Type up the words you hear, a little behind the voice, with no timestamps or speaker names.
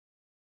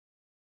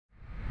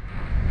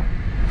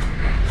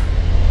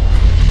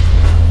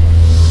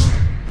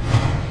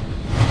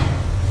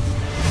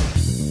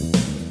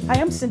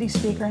Cindy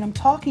Speaker, and I'm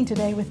talking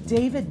today with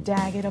David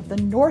Daggett of the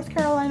North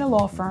Carolina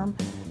law firm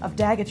of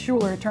Daggett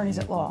Shuler Attorneys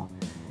at Law.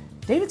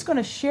 David's going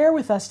to share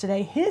with us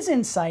today his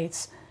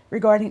insights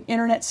regarding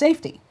internet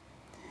safety.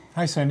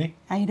 Hi, Cindy.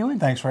 How you doing?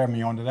 Thanks for having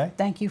me on today.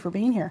 Thank you for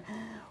being here.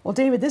 Well,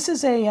 David, this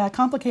is a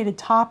complicated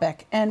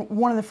topic, and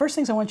one of the first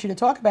things I want you to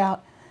talk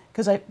about,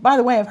 because by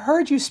the way, I've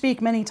heard you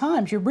speak many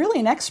times. You're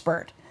really an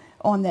expert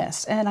on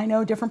this, and I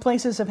know different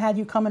places have had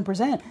you come and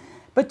present.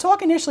 But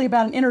talk initially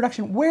about an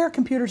introduction, where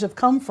computers have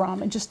come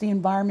from and just the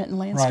environment and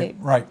landscape.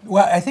 Right.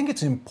 Well, I think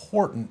it's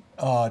important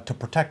to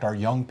protect our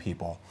young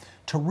people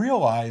to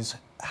realize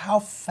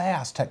how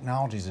fast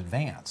technology's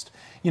advanced.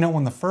 You know,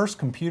 when the first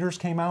computers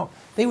came out,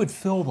 they would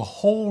fill the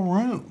whole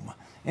room,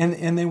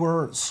 and they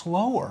were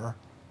slower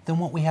than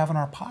what we have in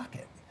our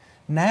pocket.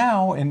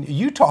 Now, and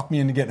you talked me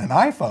into getting an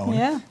iPhone,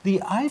 yeah. The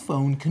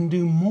iPhone can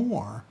do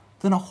more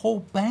than a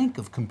whole bank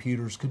of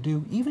computers could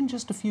do even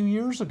just a few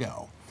years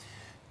ago.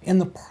 And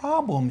the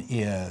problem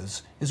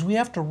is we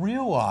have to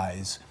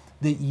realize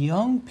that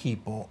young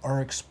people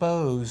are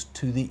exposed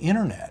to the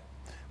internet,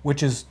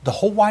 which is the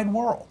whole wide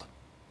world,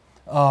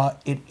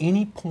 at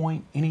any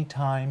point, any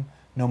time,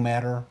 no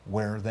matter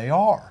where they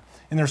are.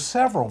 And there's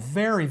several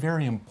very,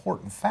 very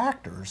important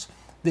factors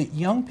that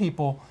young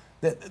people,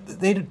 that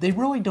they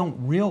really don't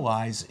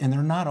realize and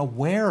they're not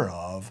aware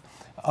of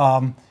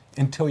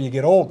until you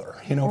get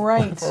older. You know,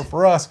 right.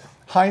 for us,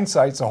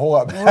 hindsight's a whole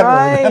lot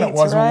better than it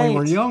was when we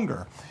were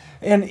younger.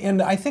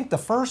 And I think the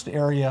first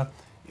area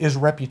is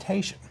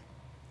reputation.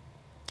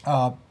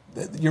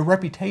 Your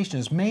reputation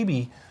is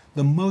maybe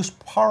the most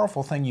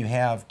powerful thing you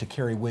have to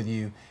carry with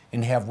you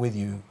and have with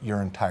you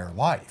your entire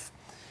life.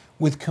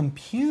 With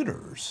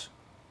computers,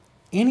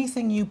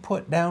 anything you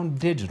put down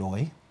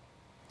digitally,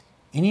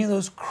 any of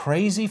those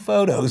crazy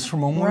photos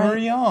from when we were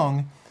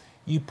young,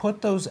 you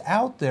put those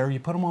out there, you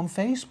put them on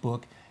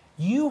Facebook,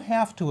 you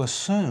have to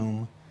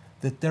assume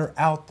that they're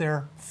out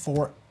there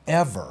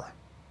forever.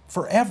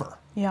 Forever.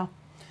 Yeah.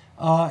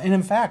 And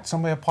in fact,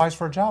 somebody applies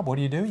for a job. What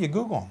do? You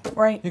Google them.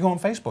 Right. You go on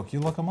Facebook. You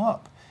look them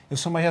up. If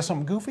somebody has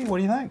something goofy, what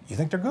do you think? You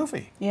think they're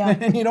goofy. Yeah.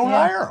 And you don't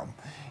hire them.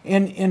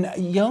 And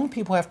young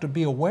people have to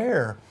be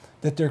aware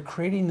that they're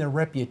creating their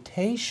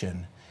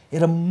reputation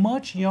at a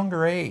much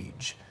younger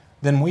age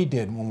than we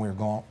did when we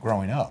were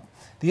growing up.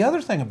 The other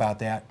thing about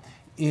that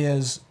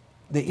is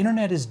the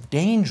internet is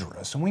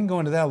dangerous, and we can go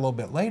into that a little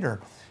bit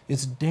later.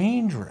 It's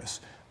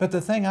dangerous. But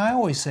the thing I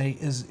always say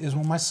is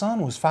when my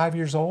son was 5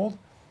 years old,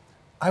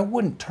 I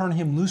wouldn't turn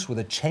him loose with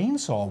a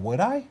chainsaw,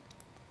 would I?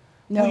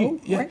 No.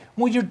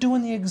 Well, you're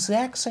doing the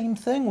exact same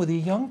thing with a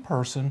young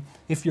person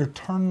if you're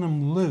turning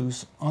them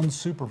loose,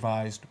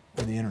 unsupervised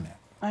with the internet.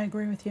 I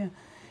agree with you.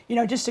 You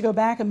know, just to go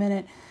back a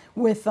minute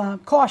with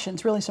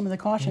cautions, really some of the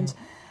cautions.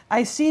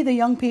 I see the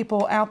young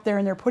people out there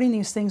and they're putting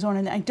these things on,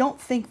 and I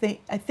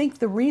think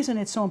the reason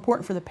it's so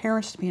important for the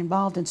parents to be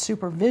involved in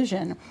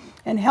supervision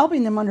and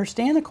helping them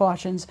understand the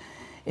cautions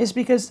is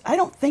because I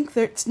don't think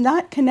that it's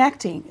not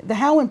connecting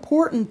how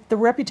important the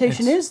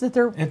reputation is that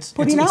they're putting out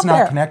there. It's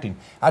not connecting.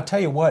 I'll tell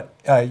you what,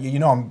 you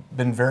know, I've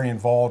been very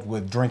involved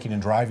with drinking and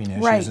driving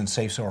issues and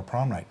Safe Sober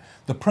Prom Night.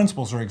 The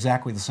principles are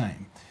exactly the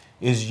same.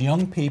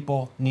 Young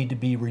people need to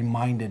be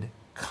reminded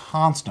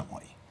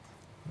constantly.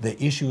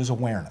 The issue is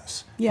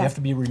awareness. Yeah. You have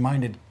to be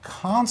reminded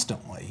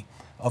constantly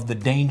of the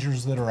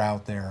dangers that are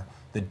out there,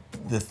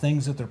 the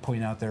things that they're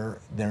putting out there,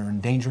 they're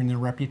endangering their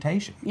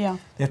reputation. Yeah.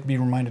 They have to be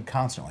reminded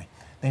constantly.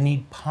 They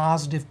need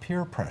positive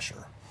peer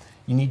pressure.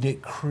 You need to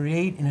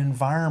create an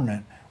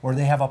environment where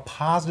they have a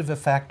positive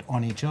effect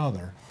on each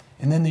other,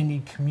 and then they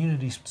need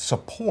community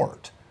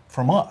support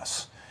from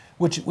us,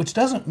 which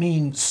doesn't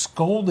mean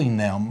scolding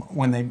them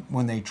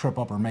when they trip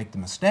up or make the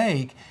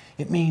mistake.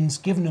 It means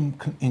giving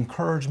them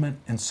encouragement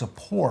and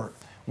support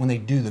when they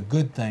do the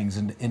good things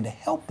and to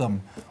help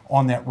them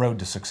on that road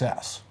to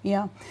success.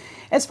 Yeah.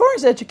 As far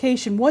as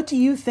education, what do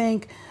you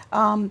think?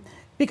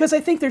 Because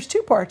I think there's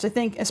two parts. I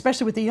think,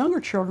 especially with the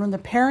younger children, the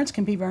parents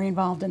can be very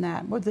involved in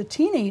that. With the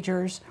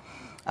teenagers,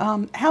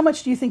 how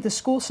much do you think the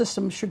school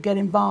system should get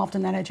involved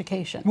in that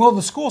education? Well,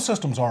 the school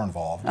systems are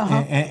involved,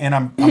 and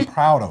I'm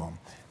proud of them.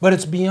 But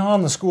it's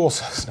beyond the school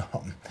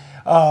system.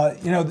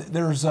 You know,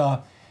 there's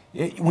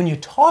when you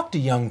talk to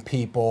young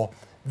people,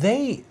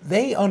 they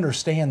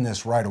understand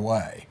this right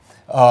away.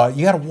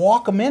 You got to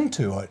walk them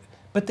into it,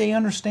 but they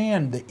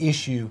understand the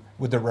issue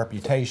with their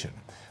reputation.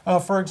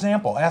 For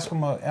example, ask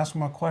them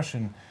a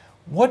question.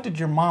 What did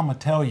your mama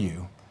tell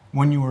you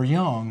when you were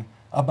young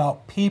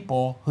about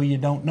people who you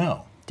don't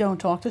know? Don't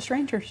talk to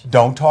strangers.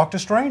 Don't talk to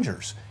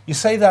strangers. You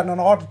say that in an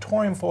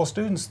auditorium full of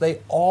students,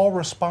 they all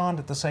respond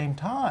at the same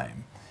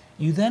time.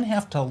 You then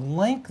have to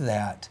link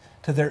that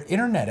to their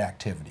internet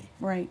activity.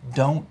 Right.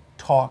 Don't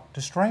talk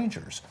to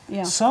strangers.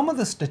 Yeah. Some of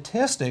the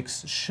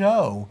statistics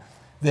show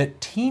that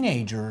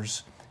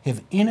teenagers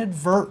have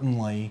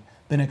inadvertently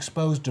been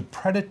exposed to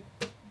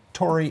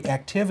predatory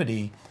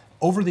activity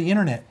over the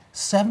internet,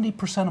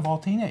 70% of all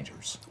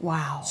teenagers.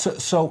 Wow.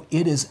 So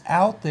it is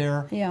out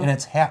there and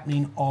it's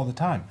happening all the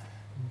time.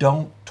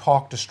 Don't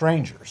talk to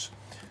strangers.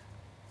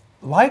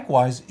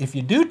 Likewise, if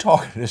you do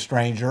talk to a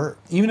stranger,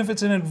 even if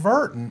it's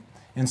inadvertent,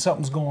 and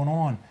something's going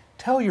on,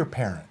 tell your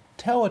parent,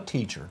 tell a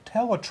teacher,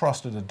 tell a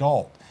trusted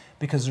adult,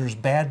 because there's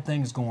bad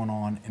things going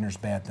on and there's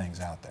bad things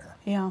out there.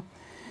 Yeah.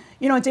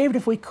 You know, David,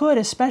 if we could,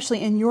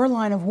 especially in your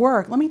line of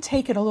work, let me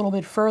take it a little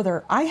bit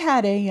further. I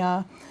had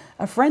a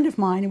friend of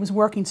mine who was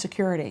working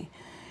security,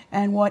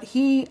 and what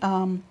he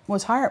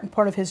was hired,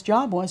 part of his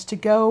job was to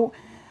go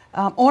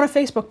on a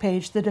Facebook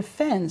page. The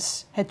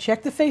defense had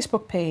checked the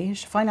Facebook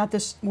page to find out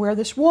where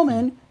this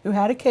woman who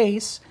had a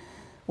case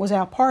was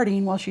out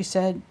partying while she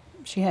said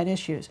she had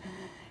issues.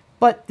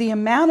 But the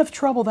amount of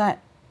trouble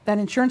that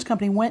insurance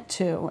company went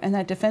to and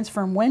that defense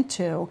firm went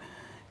to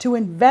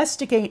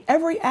investigate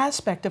every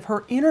aspect of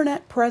her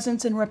internet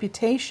presence and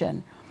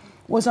reputation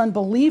was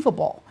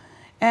unbelievable.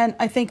 And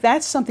I think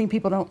that's something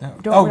people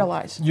don't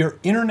realize. Your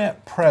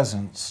internet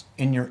presence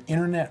and your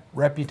internet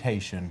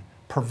reputation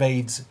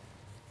pervades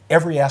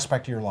every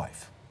aspect of your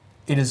life.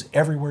 It is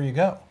everywhere you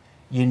go.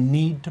 You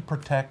need to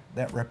protect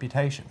that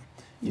reputation.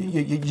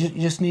 You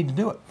just need to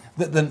do it.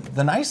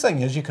 The nice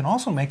thing is you can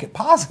also make it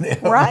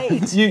positive.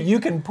 Right. You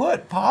can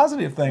put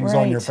positive things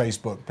on your Right.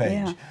 Facebook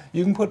page. Yeah.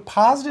 You can put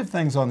positive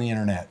things on the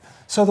internet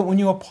so that when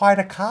you apply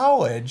to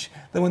college,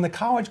 that when the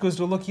college goes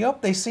to look you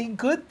up, they see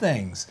good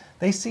things.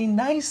 They see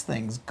nice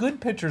things,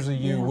 good pictures of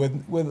you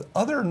with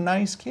other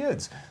nice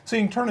kids. So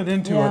you can turn it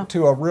into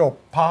to a real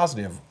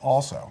positive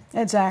also.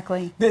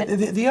 Exactly.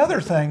 The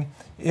other thing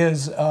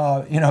is,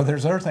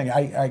 there's another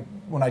thing.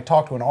 When I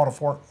talk to an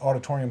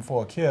auditorium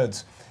full of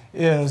kids,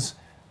 is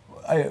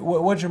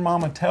what'd your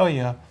mama tell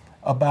you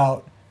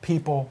about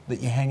people that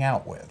you hang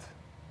out with?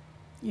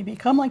 You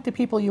become like the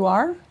people you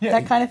are,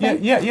 that kind of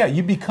thing? Yeah.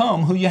 You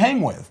become who you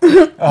hang with.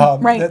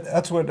 Right.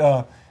 That's what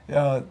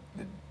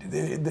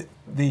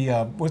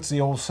what's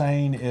the old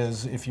saying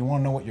is, if you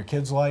want to know what your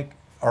kids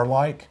are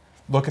like,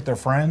 look at their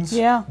friends.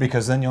 Yeah.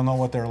 Because then you'll know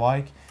what they're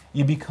like.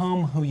 You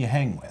become who you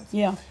hang with.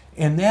 Yeah.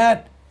 And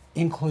that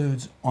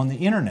includes on the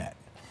internet.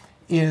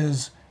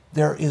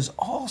 There is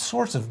all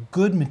sorts of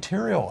good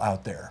material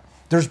out there.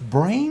 There's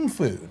brain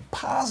food,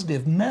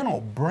 positive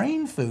mental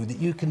brain food that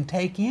you can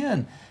take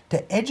in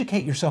to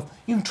educate yourself.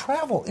 You can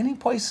travel any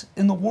place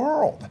in the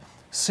world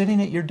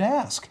sitting at your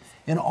desk,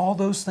 and all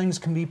those things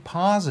can be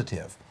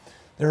positive.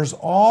 There's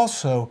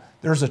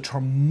a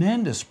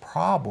tremendous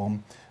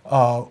problem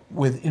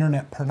with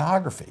internet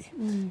pornography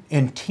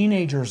and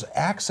teenagers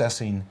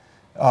accessing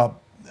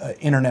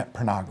internet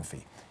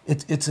pornography.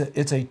 It's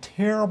a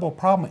terrible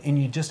problem, and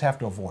you just have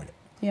to avoid it.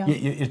 Yeah.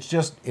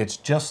 It's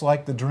just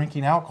like the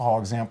drinking alcohol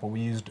example we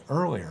used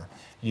earlier.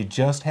 You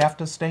just have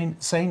to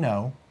say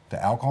no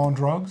to alcohol and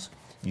drugs.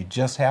 You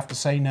just have to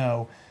say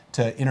no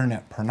to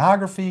internet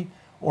pornography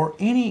or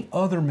any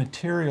other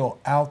material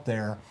out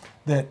there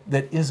that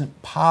isn't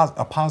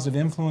a positive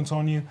influence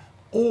on you,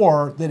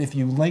 or that if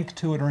you link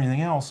to it or anything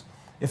else,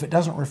 if it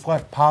doesn't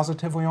reflect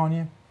positively on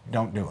you,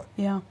 don't do it.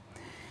 Yeah.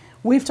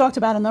 We've talked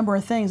about a number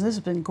of things. This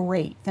has been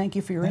great. Thank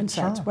you for your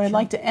insights. Sure, What I'd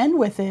like to end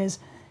with is,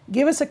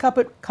 give us a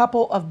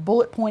couple of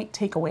bullet point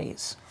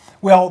takeaways.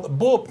 Well, the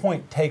bullet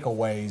point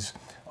takeaways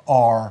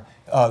are,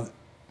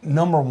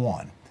 number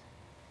one,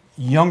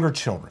 younger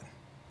children,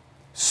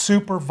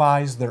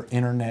 supervise their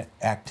internet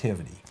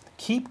activity.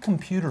 Keep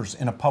computers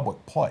in a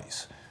public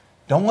place.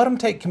 Don't let them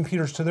take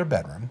computers to their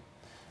bedroom.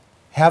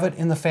 Have it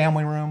in the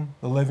family room,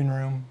 the living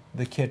room,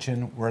 the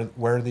kitchen,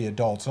 where the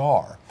adults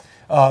are.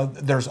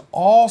 There's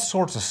all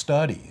sorts of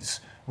studies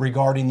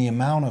regarding the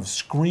amount of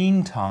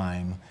screen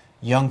time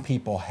young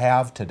people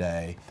have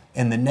today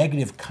and the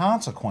negative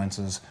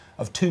consequences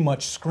of too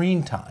much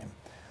screen time.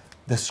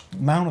 The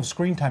amount of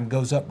screen time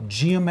goes up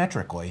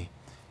geometrically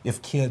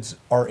if kids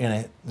are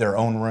in their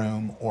own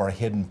room or a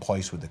hidden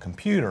place with the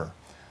computer.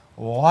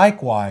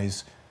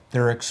 Likewise,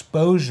 their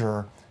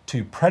exposure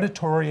to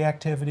predatory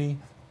activity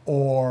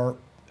or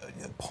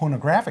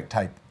pornographic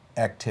type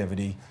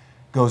activity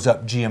goes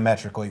up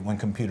geometrically when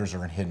computers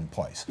are in hidden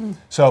place.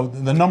 So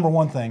the number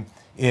one thing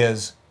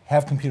is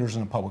have computers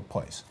in a public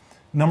place.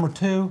 Number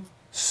two,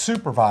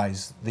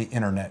 supervise the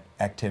internet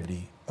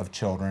activity of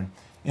children.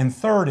 And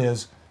third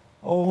is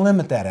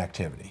limit that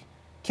activity.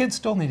 Kids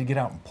still need to get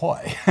out and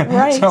play.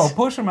 Right. So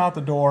push them out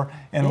the door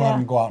and let Yeah.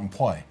 them go out and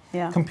play.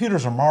 Yeah.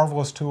 Computers are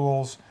marvelous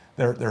tools.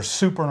 They're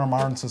super in our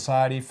modern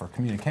society for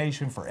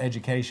communication, for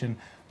education,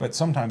 but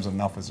sometimes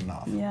enough is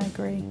enough. Yeah, I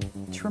agree.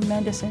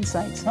 Tremendous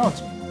insights. No,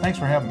 thanks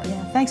for having me.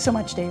 Yeah. Thanks so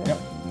much, David. Yep.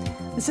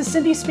 This is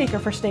Cindy Speaker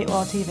for State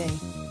Law TV.